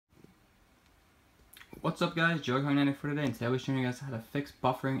What's up guys, Joe94 for today, and today I'll be showing you guys how to fix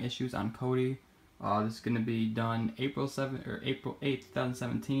buffering issues on Kodi. This is going to be done April 8th,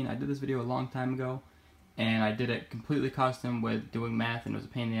 2017. I did this video a long time ago, and I did it completely custom with doing math, and it was a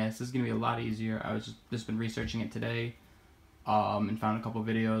pain in the ass. This is going to be a lot easier. I was just been researching it today, and found a couple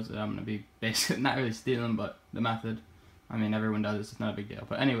videos that I'm going to be basically, not really stealing, but the method. I mean, everyone does this, it's not a big deal.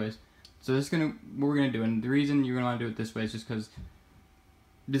 But anyways, so this is what we're going to do, and the reason you're going to want to do it this way is just because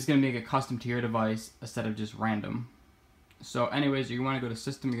this is going to make it custom to your device instead of just random. So anyways, you want to go to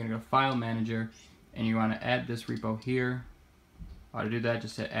System, you're going to go to File Manager, and you want to add this repo here. To do that,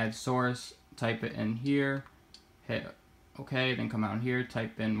 just hit Add Source, type it in here, hit OK, then come out here,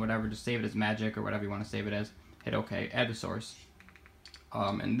 type in whatever, just save it as magic or whatever you want to save it as, hit OK, add the source.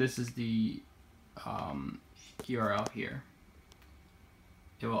 And this is the URL here.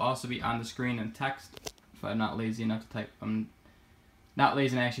 It will also be on the screen in text if I'm not lazy enough to type. I'm not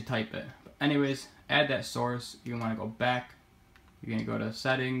lazy to actually type it. But anyways, add that source. You want to go back. You're going to go to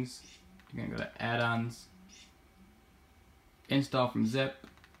Settings. You're going to go to Add-ons. Install from zip.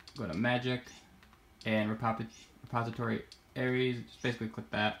 Go to Magic. And Repository Areas. Just basically click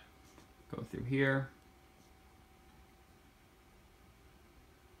that. Go through here.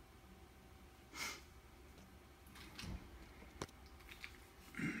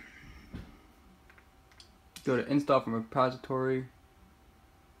 Go to Install from Repository.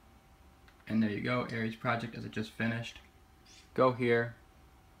 And there you go, Aries project as it just finished. Go here.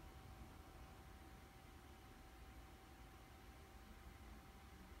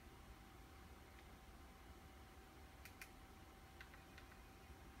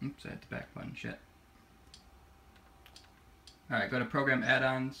 Oops, I hit the back button, shit. Alright, go to Program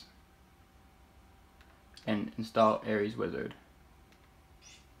Add-ons and install Aries Wizard.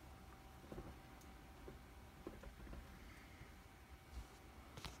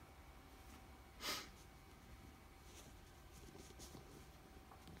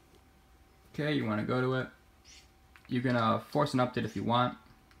 Okay, you want to go to it. You can force an update if you want,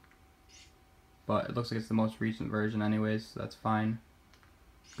 but it looks like it's the most recent version anyways, so that's fine.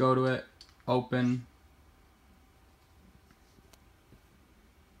 Go to it, open.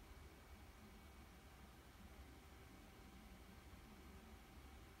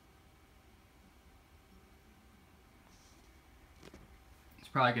 It's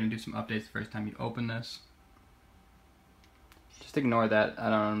probably going to do some updates the first time you open this. Just ignore that.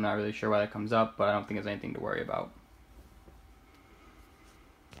 I'm not really sure why that comes up, but I don't think there's anything to worry about.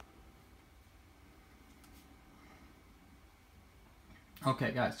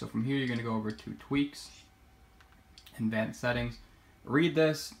 Okay guys, so from here you're going to go over to Tweaks, Advanced Settings. Read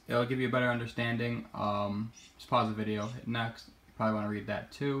this, it'll give you a better understanding. Just pause the video, hit Next. You probably want to read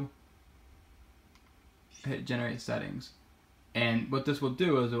that too. Hit Generate Settings. And what this will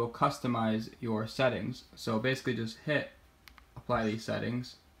do is it will customize your settings. So basically just hit Apply these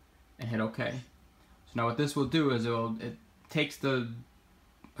settings and hit OK. So now what this will do is it takes a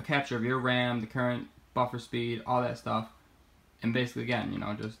capture of your RAM, the current buffer speed, all that stuff, and basically again,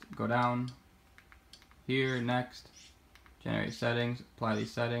 just go down here, next, generate settings, apply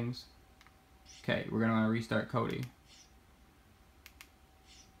these settings. Okay, we're gonna want to restart Kodi.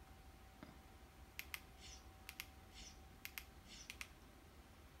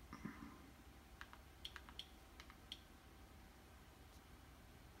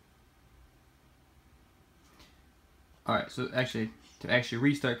 Alright, so to actually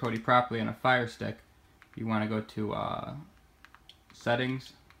restart Kodi properly on a Fire Stick, you want to go to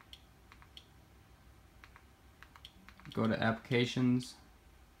Settings, go to Applications,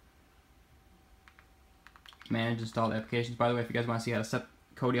 Manage Installed Applications. By the way, if you guys want to see how to set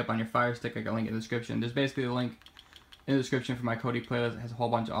Kodi up on your Fire Stick, I got a link in the description. There's basically a link in the description for my Kodi playlist. It has a whole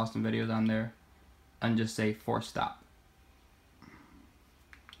bunch of awesome videos on there. And just say force stop.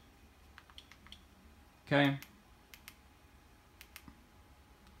 Okay.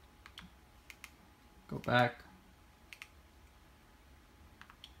 Go back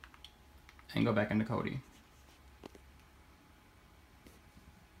and go back into Kodi.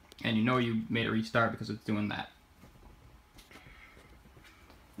 And you made a restart because it's doing that.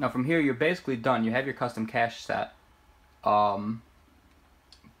 Now from here you're basically done. You have your custom cache set. But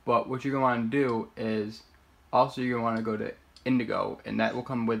what you're going to want to do is also you're going to want to go to Indigo, and that will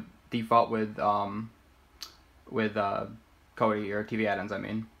come with default with Kodi or TV add-ons, I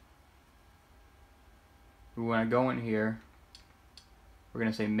mean. We want to go in here, we're going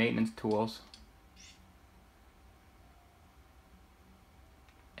to say Maintenance Tools,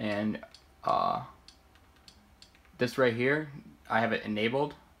 and this right here, I have it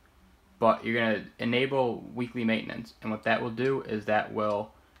enabled, but you're going to enable weekly maintenance, and what that will do is that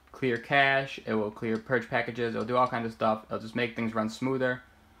will clear cache, it will clear purge packages, it'll do all kinds of stuff. It'll just make things run smoother.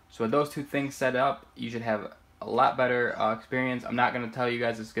 So with those two things set up, you should have a lot better experience. I'm not going to tell you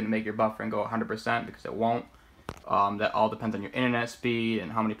guys it's going to make your buffering go 100% because it won't. That all depends on your internet speed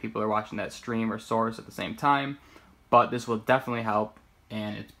and how many people are watching that stream or source at the same time. But this will definitely help,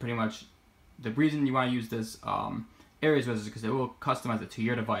 and it's pretty much the reason you want to use this Aries wizard is because it will customize it to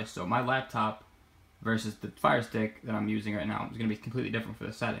your device. So my laptop versus the Fire Stick that I'm using right now is going to be completely different for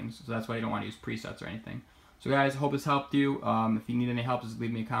the settings. So that's why you don't want to use presets or anything. So guys, hope this helped you. If you need any help, just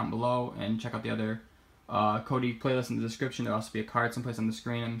leave me a comment below and check out the other Kodi playlist in the description. There'll also be a card someplace on the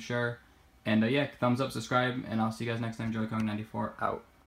screen, I'm sure. And yeah, thumbs up, subscribe, and I'll see you guys next time. Joey Kong 94 out.